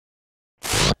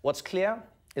What's clear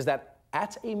is that,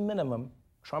 at a minimum,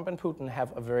 Trump and Putin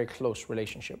have a very close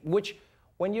relationship, which,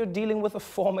 when you're dealing with a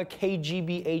former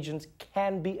KGB agent,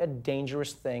 can be a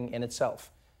dangerous thing in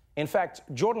itself. In fact,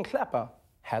 Jordan Klepper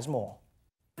has more.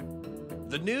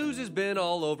 The news has been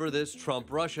all over this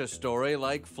Trump-Russia story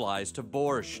like flies to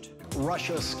borscht.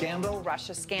 Russia scandal?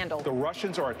 Russia scandal. The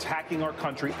Russians are attacking our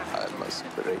country. I must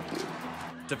break you.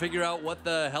 To figure out what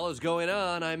the hell is going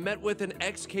on, I met with an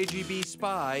ex-KGB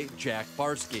spy, Jack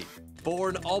Barsky.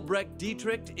 Born Albrecht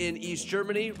Dietrich in East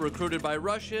Germany, recruited by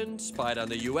Russians, spied on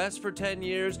the US for 10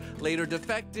 years, later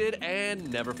defected,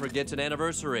 and never forgets an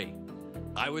anniversary.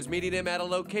 I was meeting him at a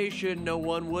location no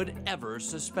one would ever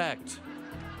suspect.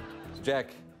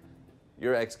 Jack,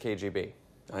 you're ex-KGB.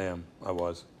 I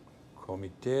was.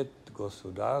 Komitet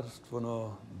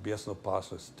Государственной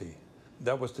безопасности.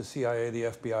 That was the CIA, the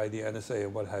FBI, the NSA,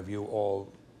 and what have you,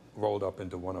 all rolled up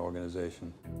into one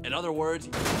organization. In other words,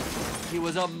 he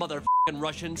was a motherfucking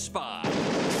Russian spy.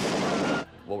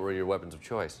 What were your weapons of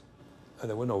choice?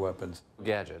 There were no weapons.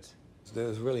 Gadgets.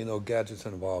 There's really no gadgets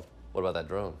involved. What about that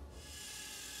drone?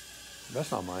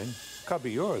 That's not mine. Could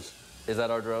be yours. Is that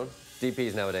our drone?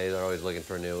 DPs nowadays are always looking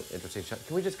for a new, interesting shot.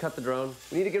 Can we just cut the drone?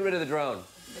 We need to get rid of the drone.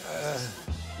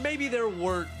 Maybe there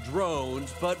weren't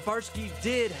drones, but Barsky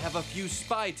did have a few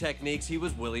spy techniques he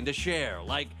was willing to share,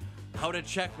 like how to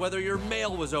check whether your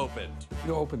mail was opened.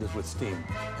 You open this with steam,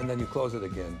 and then you close it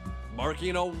again.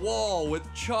 Marking a wall with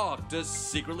chalk to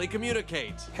secretly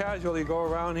communicate. Casually go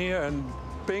around here and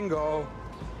bingo,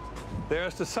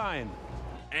 there's the sign.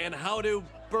 And how to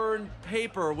burn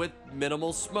paper with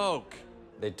minimal smoke.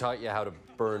 They taught you how to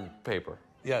burn paper.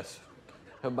 Yes.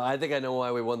 I think I know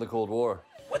why we won the Cold War.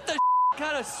 What the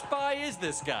kind of spy is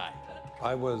this guy?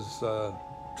 I was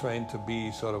trained to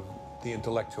be sort of the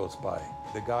intellectual spy.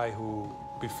 The guy who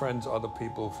befriends other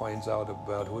people, finds out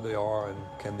about who they are and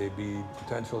can they be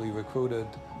potentially recruited,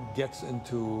 gets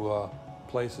into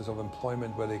places of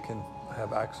employment where they can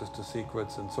have access to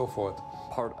secrets and so forth.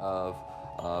 Part of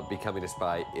becoming a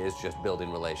spy is just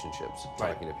building relationships,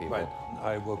 talking to people. Right.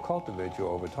 I will cultivate you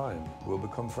over time. We'll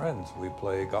become friends. We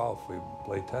play golf, we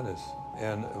play tennis,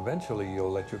 and eventually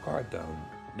you'll let your guard down.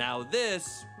 Now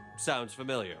this sounds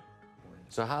familiar.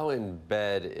 So how in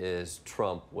bed is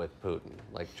Trump with Putin?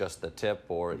 Like just the tip,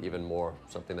 or even more,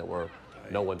 something that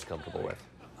no one's comfortable with?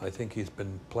 I think he's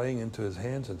been playing into his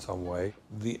hands in some way.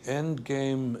 The end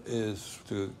game is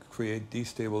to create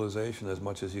destabilization as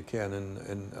much as you can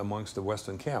in amongst the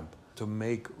Western camp, to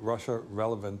make Russia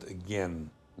relevant again.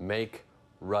 Make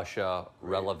Russia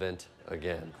relevant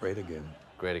again. Great again.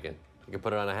 Great again. You can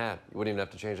put it on a hat. You wouldn't even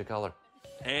have to change the color.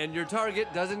 And your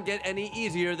target doesn't get any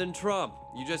easier than Trump.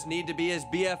 You just need to be his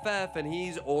BFF and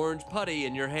he's orange putty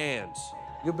in your hands.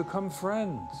 You become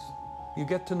friends. You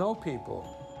get to know people.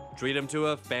 Treat him to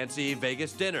a fancy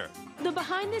Vegas dinner. The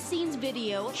behind-the-scenes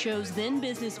video shows then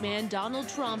businessman Donald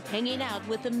Trump hanging out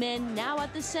with the men now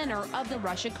at the center of the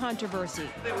Russia controversy.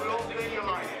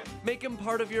 Make him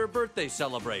part of your birthday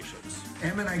celebrations.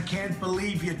 Emmett, I can't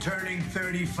believe you're turning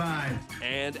 35.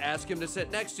 And ask him to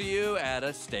sit next to you at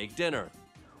a steak dinner.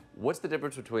 What's the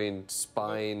difference between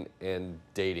spying and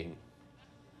dating?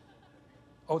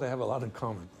 Oh, they have a lot in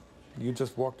common. You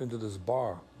just walked into this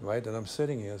bar, right? And I'm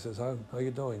sitting here. Says, how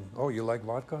you doing? Oh, you like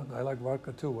vodka? I like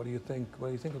vodka too. What do you think? What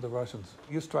do you think of the Russians?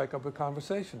 You strike up a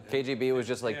conversation. KGB was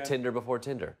just like Tinder before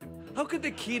Tinder. How could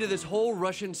the key to this whole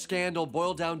Russian scandal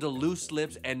boil down to loose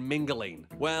lips and mingling?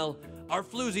 Well, our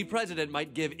floozy president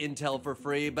might give intel for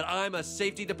free, but I'm a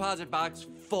safety deposit box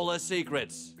full of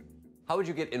secrets. How would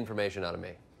you get information out of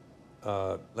me?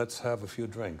 Let's have a few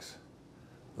drinks.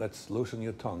 Let's loosen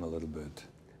your tongue a little bit.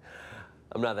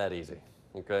 I'm not that easy,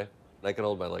 okay? I can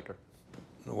hold my liquor.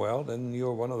 Well, then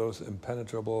you're one of those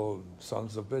impenetrable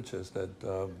sons of bitches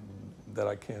that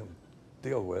I can't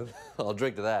deal with. I'll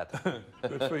drink to that.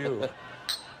 Good for you.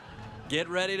 Get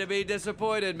ready to be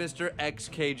disappointed, Mr.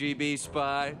 ex-KGB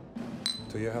spy.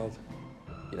 To your health.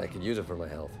 You know, I could use it for my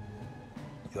health.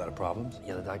 You got a problems?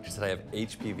 Yeah, the doctor said I have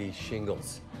HPV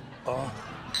shingles. Oh,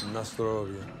 na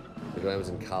zdrowie. When I was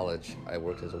in college, I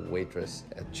worked as a waitress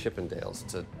at Chippendales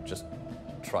to just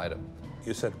try to...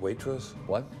 You said waitress?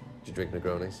 What? Did you drink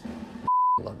Negronis?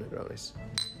 Love Negronis.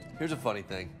 Here's a funny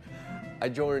thing. I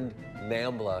joined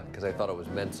NAMBLA because I thought it was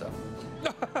Mensa.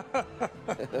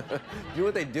 You know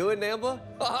what they do in NAMBLA?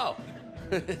 Oh!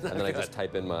 And then I just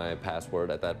type in my password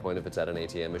at that point. If it's at an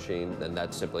ATM machine, then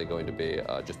that's simply going to be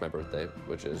just my birthday,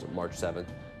 which is March 7th,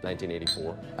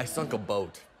 1984. I sunk a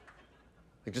boat.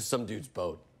 Like just some dude's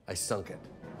boat. I sunk it.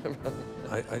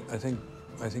 I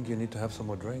think you need to have some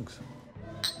more drinks.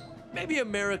 Maybe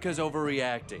America's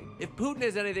overreacting. If Putin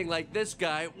is anything like this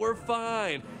guy, we're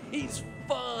fine. He's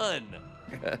fun.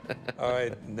 All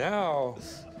right, now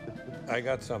I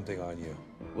got something on you.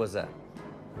 What's that?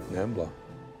 Nambla.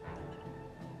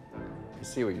 You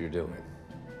see what you're doing?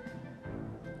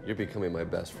 You're becoming my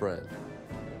best friend.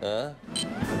 Huh?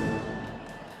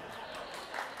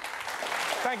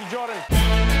 Thank you,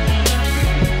 Jordan.